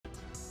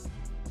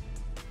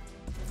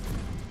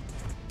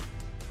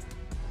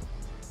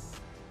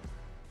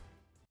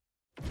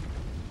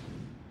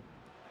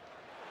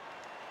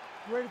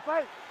ready to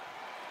fight?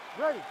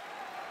 Ready.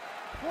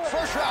 Good.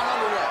 First round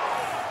underway.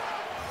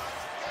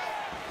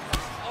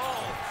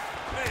 Oh,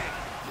 man.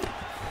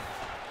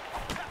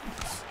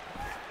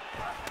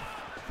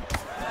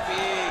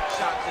 Big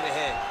shot to the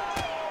head.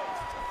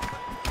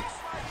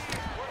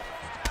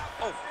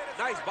 Oh,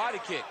 nice body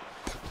kick.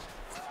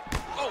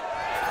 Oh,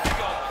 there we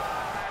go.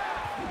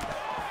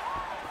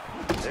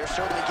 They're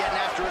certainly getting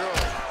after it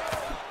early.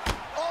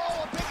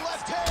 Oh, a big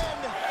left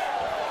hand.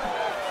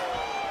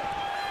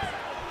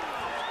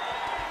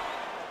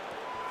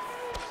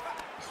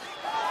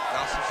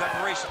 Now some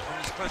separation from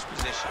his clinch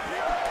position.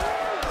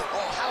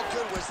 Oh, how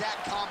good was that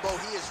combo?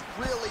 He is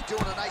really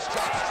doing a nice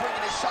job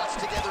stringing his shots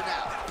together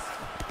now.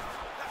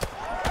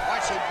 All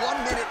right, so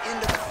 1 minute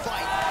into the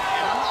fight,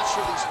 and I'm not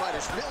sure these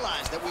fighters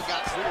realize that we've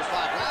got 3 or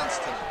 5 rounds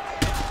tonight.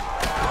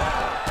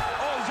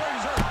 Oh,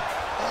 he's hurt.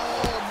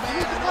 Oh,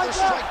 man, another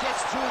strike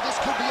gets through. This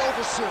could be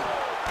over soon.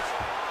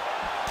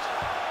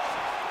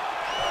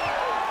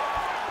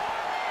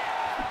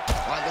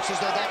 All right, looks as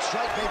though that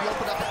strike maybe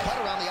opened up a cut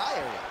around the eye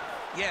area.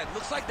 Yeah, it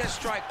looks like that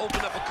strike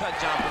opened up a cut,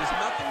 John, but there's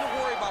nothing to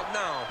worry about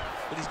now,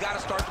 but he's got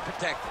to start to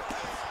protect it.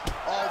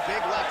 Oh, big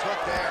left hook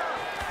there.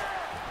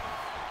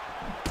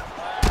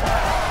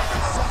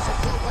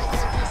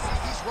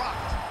 He's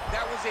rocked.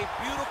 That was a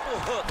beautiful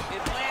hook.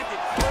 It landed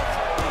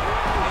perfectly,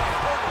 and it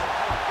hurt him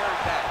very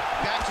bad.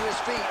 Back to his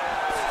feet.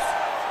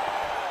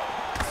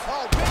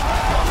 Oh, big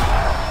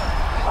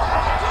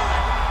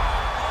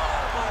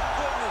My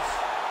goodness.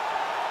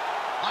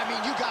 I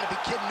mean, you got to be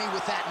kidding me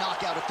with that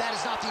knockout. If that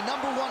is not the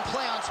 #1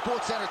 play on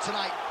SportsCenter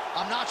tonight,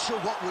 I'm not sure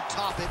what would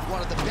top it.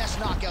 One of the best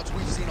knockouts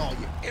we've seen all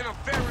year. In a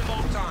very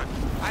long time.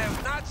 I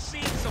have not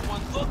seen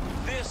someone look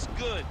this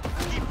good.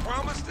 He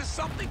promised us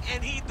something,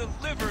 and he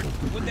delivered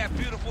with that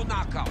beautiful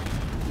knockout.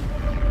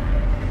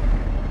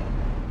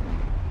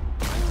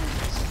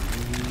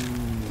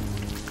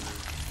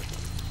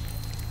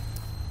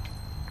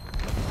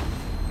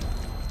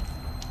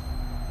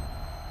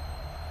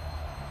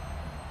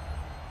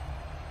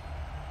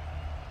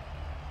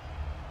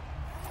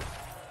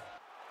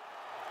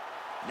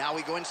 Now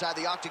we go inside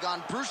the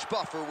octagon. Bruce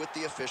Buffer with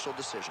the official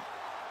decision.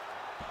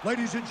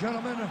 Ladies and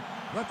gentlemen,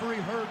 referee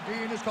Herb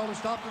Dean has called a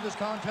stop to this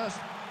contest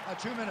at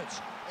 2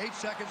 minutes, 8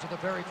 seconds of the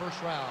very first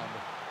round.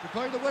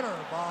 Declaring the winner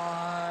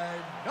by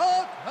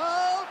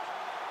knockout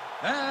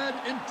and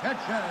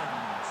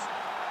intentions.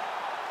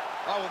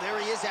 Oh, well, there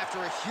he is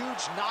after a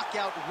huge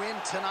knockout win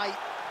tonight.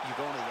 You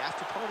going to the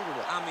after party or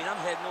what? I mean, I'm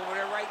heading over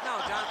there right now,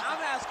 John.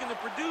 I'm asking the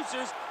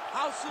producers,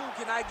 how soon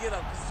can I get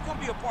up? 'Cause it's going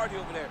to be a party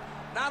over there.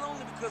 Not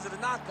only because of the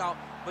knockout,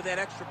 but that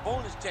extra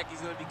bonus check he's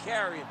going to be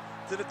carrying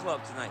to the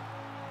club tonight.